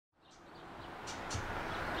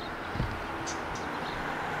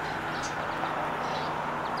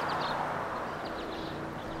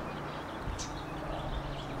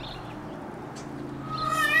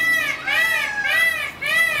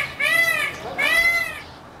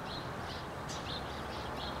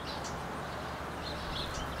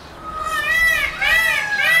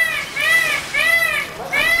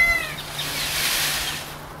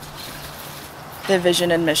The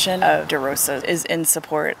vision and mission of Rosa is in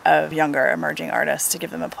support of younger emerging artists to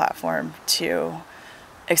give them a platform to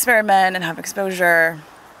experiment and have exposure,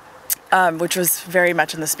 which was very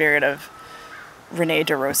much in the spirit of Renee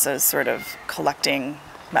DeRosa's sort of collecting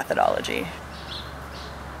methodology.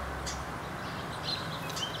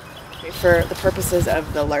 For the purposes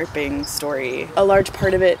of the LARPing story, a large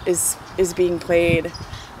part of it is being played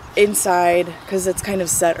inside because it's kind of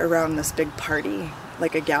set around this big party,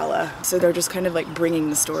 like a gala. So they're just kind of like bringing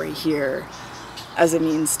the story here as a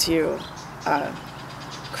means to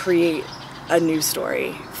create a new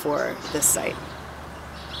story for this site.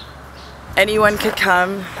 Anyone could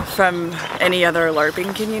come from any other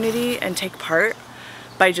LARPing community and take part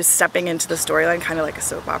by just stepping into the storyline, kind of like a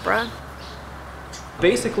soap opera.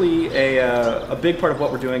 Basically, a big part of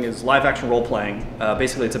what we're doing is live action role playing.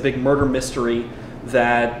 Basically, it's a big murder mystery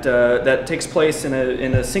that takes place in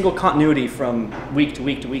a single continuity from week to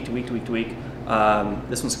week to week to week to week to week.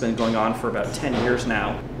 This one's been going on for about 10 years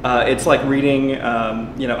now. It's like reading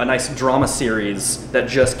a nice drama series that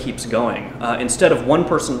just keeps going. Instead of one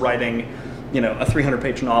person writing a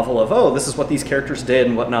 300-page novel of, oh, this is what these characters did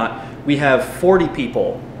and whatnot, we have 40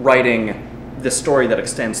 people writing this story that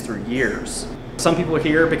extends through years. Some people are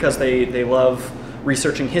here because they love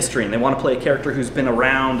researching history and they want to play a character who's been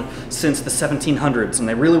around since the 1700s and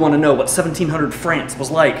they really want to know what 1700 France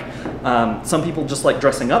was like. Some people just like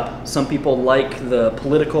dressing up. Some people like the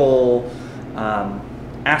political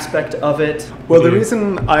aspect of it. Well, the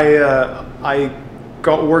reason I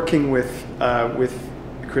got working with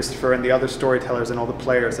Christopher and the other storytellers and all the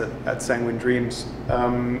players at Sanguine Dreams,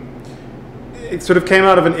 it sort of came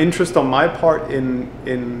out of an interest on my part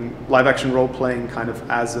in live action role playing kind of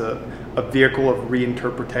as a vehicle of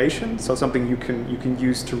reinterpretation, so something you can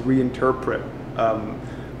use to reinterpret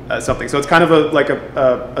something. So it's kind of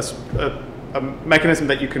a mechanism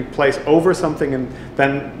that you can place over something, and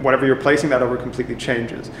then whatever you're placing that over completely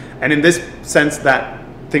changes. And in this sense, that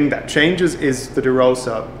thing that changes is the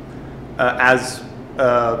DeRosa as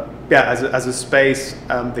a space,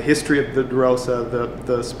 the history of the DeRosa,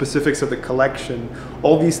 the specifics of the collection,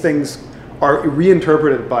 all these things are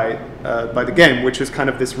reinterpreted by the game, which is kind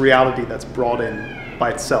of this reality that's brought in by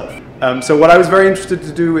itself. So what I was very interested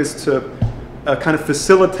to do is to kind of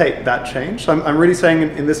facilitate that change. So I'm really saying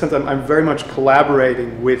in this sense, I'm very much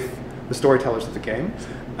collaborating with the storytellers of the game.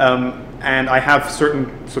 And I have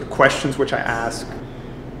certain sort of questions which I ask.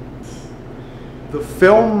 The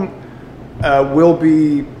film will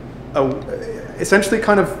be essentially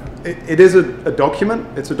kind of, it is a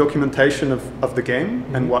document. It's a documentation of the game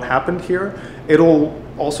and what happened here. It'll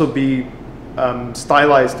also be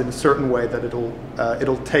stylized in a certain way that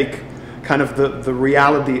it'll take kind of the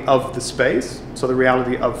reality of the space, so the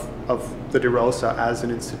reality of the DeRosa as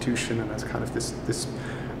an institution and as kind of this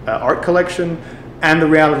art collection, and the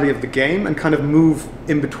reality of the game, and kind of move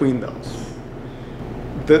in between those.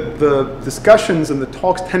 The discussions and the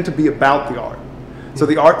talks tend to be about the art. So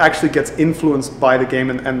the art actually gets influenced by the game,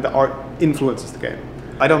 and the art influences the game.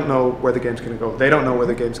 I don't know where the game's going to go. They don't know where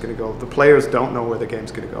the game's going to go. The players don't know where the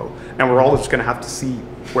game's going to go. And we're all just going to have to see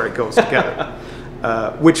where it goes together,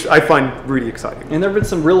 which I find really exciting. And there have been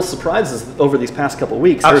some real surprises over these past couple of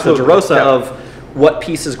weeks. Absolutely. There's the DeRosa of what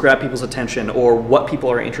pieces grab people's attention, or what people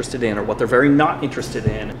are interested in, or what they're very not interested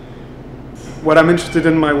in. What I'm interested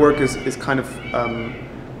in my work is kind of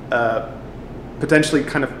potentially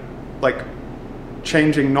kind of like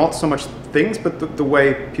changing not so much things, but the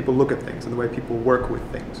way people look at things and the way people work with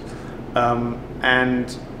things. I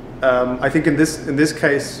think in this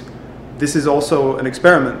case, this is also an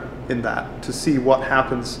experiment in that, to see what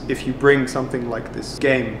happens if you bring something like this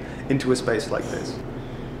game into a space like this.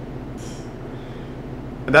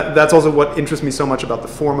 And that's also what interests me so much about the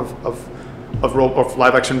form of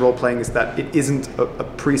live action role playing, is that it isn't a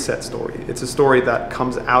preset story. It's a story that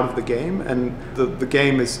comes out of the game, and the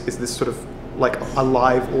game is this sort of like a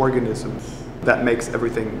live organism that makes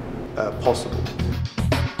everything possible.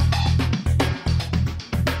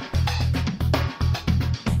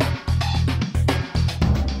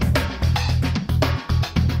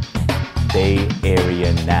 Bay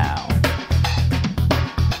Area Now.